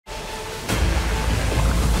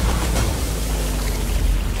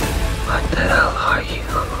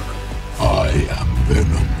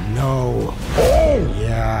Venom. No. Oh!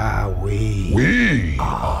 Yeah, We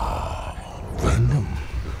are Venom.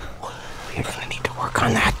 We're gonna need to work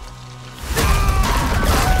on that.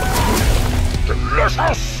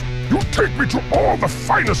 Delicious! You take me to all the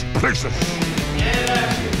finest places.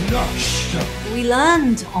 We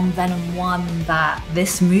learned on Venom 1 that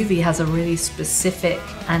this movie has a really specific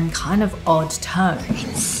and kind of odd tone.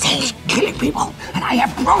 Insane killing people, and I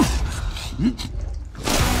have proof.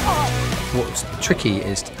 What's tricky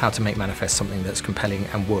is how to make manifest something that's compelling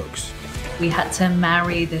and works. We had to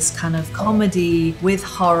marry this kind of comedy with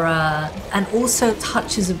horror and also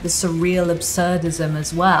touches of the surreal absurdism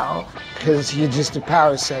as well. Because you're just a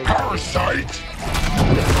parasite. Parasite!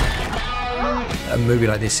 A movie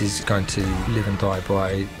like this is going to live and die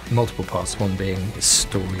by multiple parts, one being its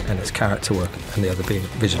story and its character work, and the other being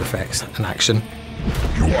visual effects and action.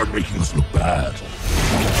 You are making us look bad.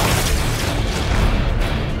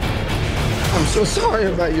 I'm so sorry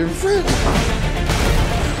about your friend.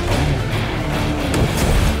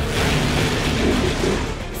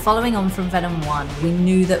 Following on from Venom 1, we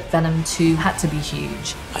knew that Venom 2 had to be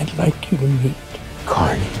huge. I'd like you to meet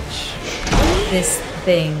Carnage. This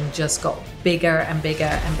thing just got bigger and bigger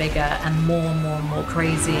and bigger and more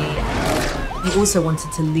crazy. We also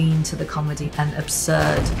wanted to lean to the comedy and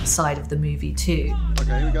absurd side of the movie too.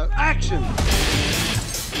 Okay, here we go. Action!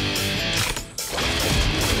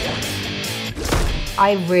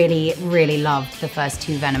 I really, really loved the first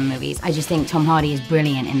two Venom movies. I just think Tom Hardy is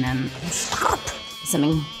brilliant in them. Stop!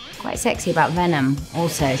 Something quite sexy about Venom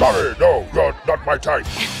also. Sorry, no, you're not my type.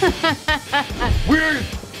 We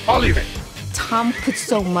are leaving. Tom puts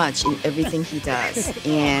so much in everything he does,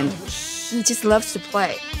 and he just loves to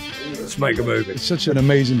play. Let's make a movie. It's such an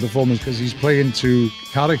amazing performance because he's playing two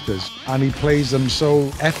characters and he plays them so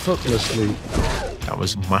effortlessly. That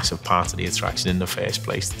was a massive part of the attraction in the first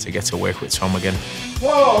place, to get to work with Tom again.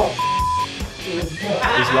 Whoa!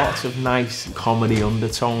 There's lots of nice comedy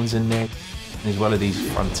undertones in there, as well as these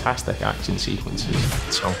fantastic action sequences.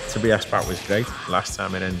 So to be asked back was great. Last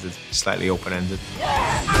time it ended slightly open-ended.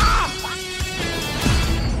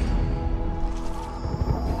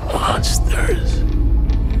 Monsters.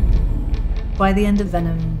 By the end of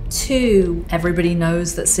Venom 2, everybody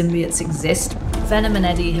knows that symbiotes exist. Venom and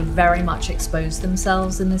Eddie have very much exposed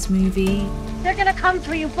themselves in this movie. They're gonna come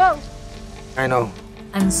for you both. I know.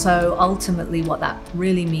 And so ultimately what that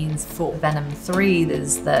really means for Venom 3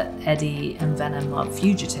 is that Eddie and Venom are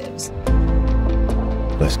fugitives.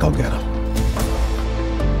 Let's go get them.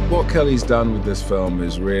 What Kelly's done with this film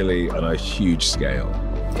is really on a huge scale.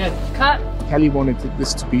 Good. Cut. Kelly wanted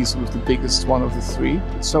this to be sort of the biggest one of the three.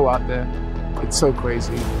 It's so out there. It's so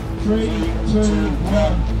crazy. 3, 2,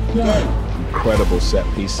 1, go! Incredible set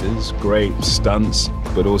pieces, great stunts,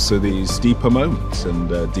 but also these deeper moments and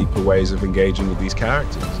deeper ways of engaging with these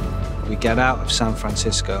characters. We get out of San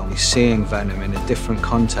Francisco and we're seeing Venom in a different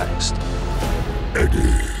context.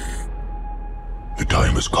 Eddie, the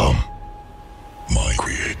time has come. My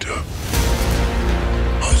creator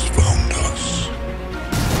has found us.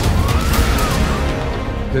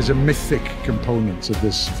 There's a mythic component to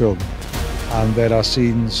this film and there are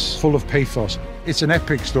scenes full of pathos. It's an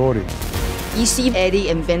epic story. You see Eddie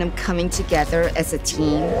and Venom coming together as a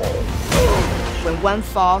team. When one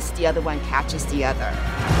falls, the other one catches the other.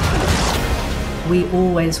 We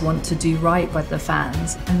always want to do right by the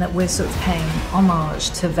fans, and that we're sort of paying homage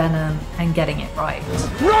to Venom and getting it right.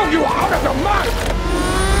 Blow you out of your mind!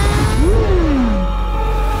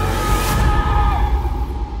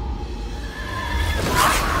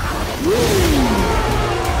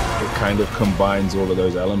 Kind of combines all of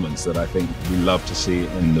those elements that I think we love to see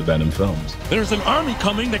in the Venom films. There's an army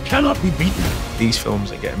coming that cannot be beaten. These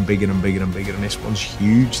films are getting bigger and bigger and bigger, and this one's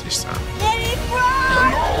huge this time. Eddie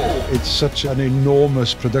Brock! It's such an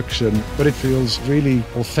enormous production, but it feels really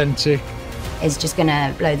authentic. It's just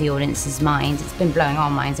gonna blow the audience's minds. It's been blowing our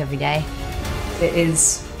minds every day. It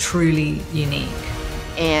is truly unique.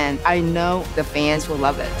 And I know the fans will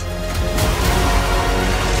love it.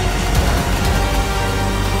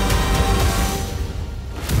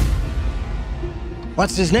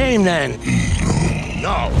 What's his name then?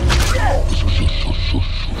 No!